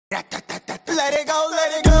let it go,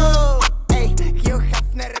 let it go. Hey, you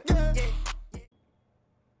have never.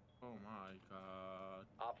 Oh my god.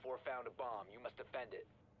 Op 4 found a bomb. You must defend it.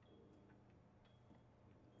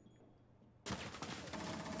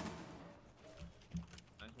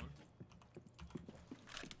 Nice one.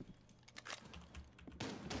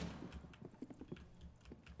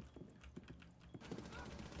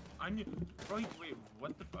 I knew. Wait,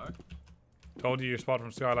 what the fuck? Told you your spot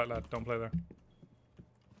from Skylight, lad. Don't play there.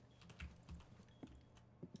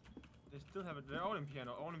 They still have it. They're all in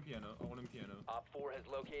piano, all in piano, all in piano. Op 4 has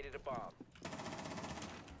located a bomb.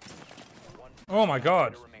 One Oh my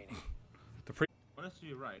god. remaining. The pre. One is to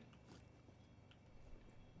your right.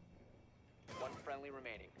 One friendly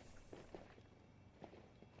remaining.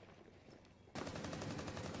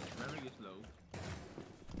 Memory is low.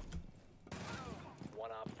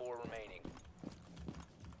 One Op 4 remaining.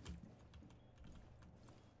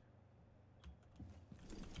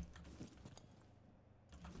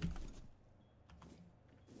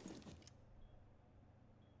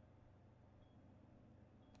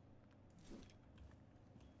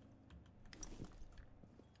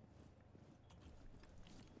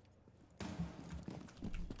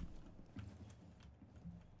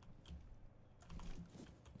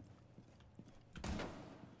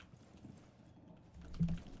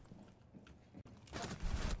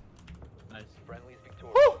 Nice. Friendly's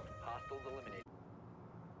victorious. Hostiles eliminated.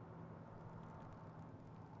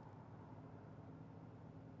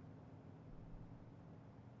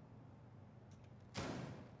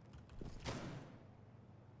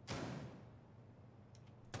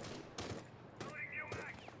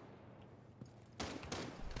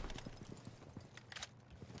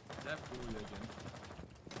 That blew you again.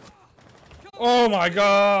 Oh my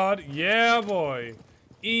god. Yeah, boy.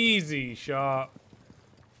 Easy shot.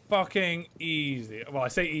 Fucking easy. Well, I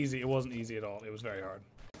say easy. It wasn't easy at all. It was very hard.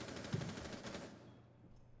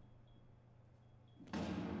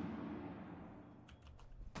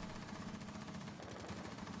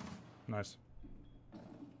 Nice.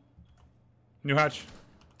 New hatch.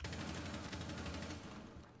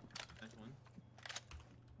 Nice one.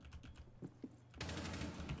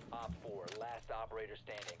 Op 4, last operator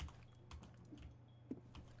standing.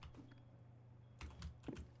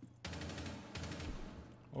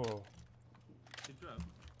 Oh. Good job.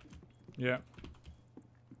 Yeah.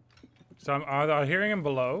 So I'm hearing him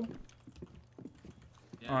below.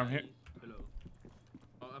 Yeah, Oh, I'm here. he's below.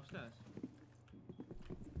 Oh, upstairs.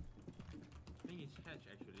 I think it's hatch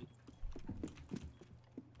actually.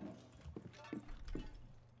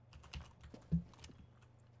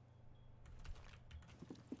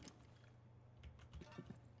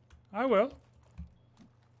 I will.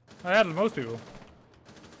 I added most people.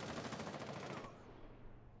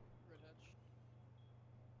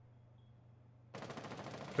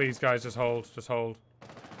 Please, guys, just hold. Just hold.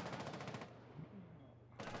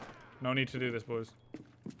 No need to do this, boys.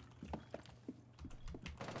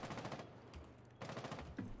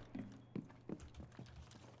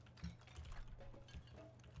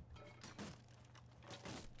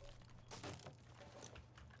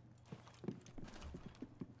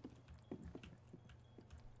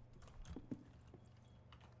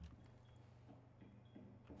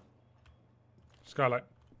 Skylight.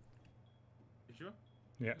 You sure?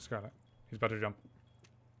 Yeah, Skylight. He's about to jump.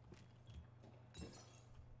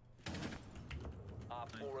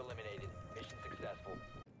 Op 4 eliminated. Mission successful.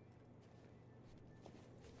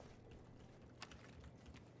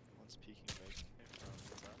 One's peeking right from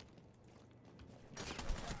the back.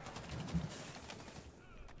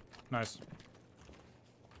 Nice.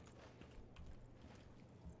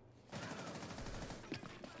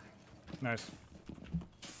 Nice.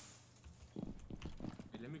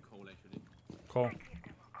 Wait, let me call actually. Cool.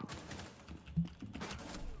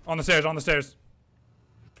 On the stairs, on the stairs.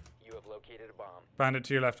 You have located a bomb. Bandit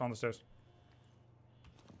to your left, on the stairs.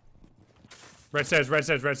 Red stairs, red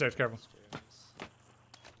stairs, red stairs, careful.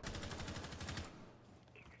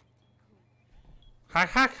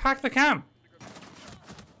 Hack the cam!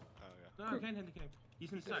 Oh yeah. No, I can't hit the cam.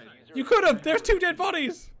 He's inside. You could have! There's 2 dead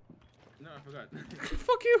bodies! No, I forgot.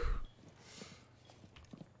 Fuck you!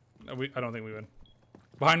 No, I don't think we win.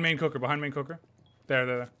 Behind main cooker, behind main cooker.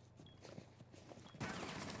 There.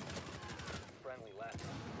 Friendly last.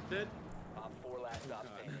 Dead. Op 4 last stop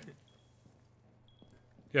God. standing.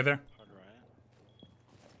 Yeah, there. Hard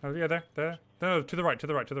right. Oh, yeah, there. No, to the right.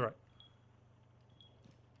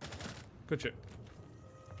 Good shit.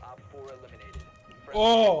 Op 4 eliminated. Friendly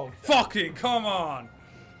Oh, mission successful. fucking come on!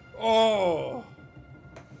 Oh! I don't know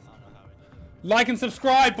how we did it. Like and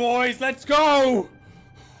subscribe, boys! Let's go!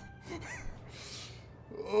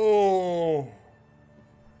 Oh.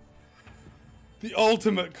 The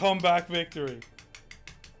ultimate comeback victory.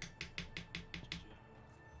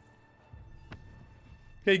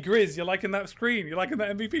 Hey Grizz, you liking that screen? You liking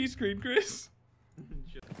that MVP screen, Grizz?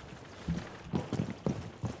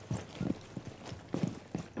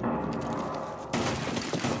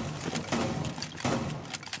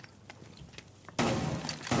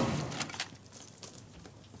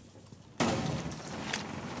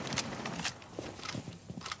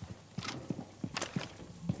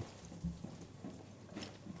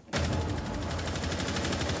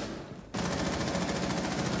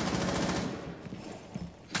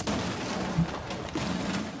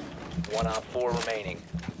 One op 4 remaining.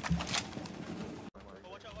 Oh,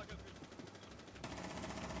 watch out, Chris.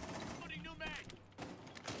 Putting new mag.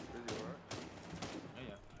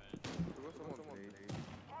 Yeah.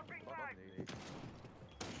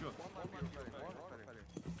 Sure.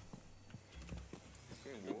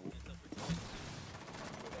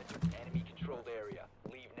 Enemy controlled area.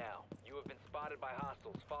 Leave now. You have been spotted by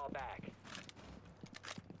hostiles. Fall back.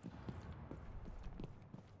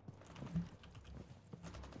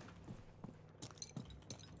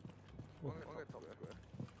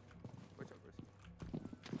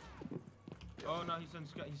 Oh no, he's on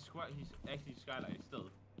sky. He's actually skylight still.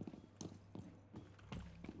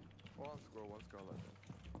 One skylight.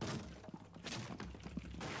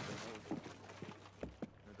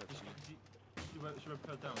 She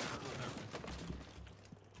went down.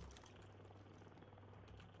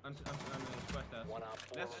 I'm square stairs. One op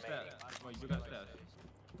 4 That's remaining. stairs. Wait, you got stairs.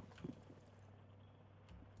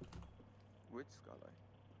 Which skylight?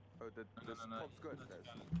 Oh, the No. top skirt stairs.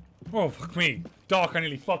 Oh, fuck me. Dark, I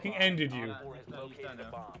nearly fucking ended you. Op 4 has located the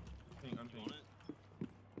bomb. I'm playing.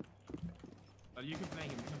 You can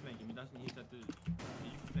flank him. He doesn't. He's at the. You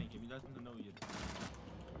can flank him. He doesn't know yet.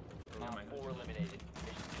 Op 4 eliminated.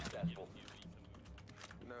 Mission successful.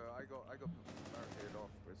 No, I got barricaded off,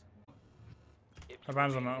 Chris. If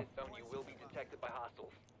Abando's on you metal. remain in this zone, you will be detected by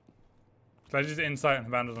hostiles. Let's just insight and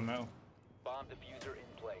Abando's on metal. Bomb diffuser in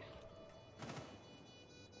place.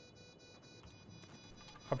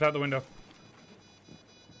 Hopped out the window.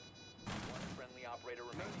 One friendly operator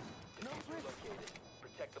remaining. Diffuser located.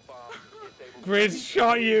 Protect the bomb. Disable. Grizz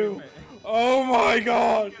shot you. Oh my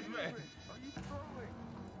god.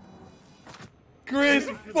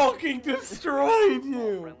 Grizz fucking destroyed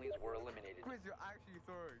you. Friendlies were eliminated. Chris, you're actually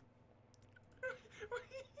throwing.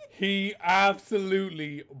 He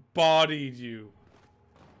absolutely bodied you.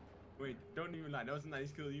 Wait, don't even lie. That was a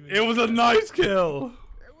nice kill. It was a nice kill.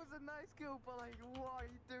 It was a nice kill, but like, what are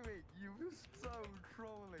you doing? You were so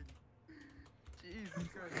trolling. Jesus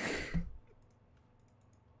Christ.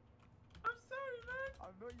 I'm sorry, man.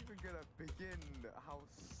 I'm not even gonna begin how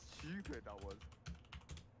stupid that was.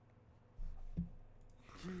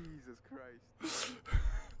 Jesus Christ.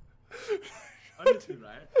 Honestly,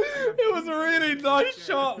 right? It was a really nice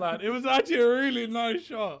shot, lad. It was actually a really nice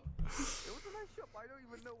shot. It was a nice shot, but I don't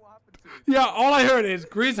even know what happened to me. Yeah, all I heard is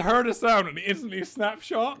Grizz heard a sound and he instantly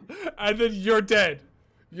snapshot, and then you're dead.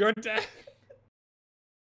 You're dead.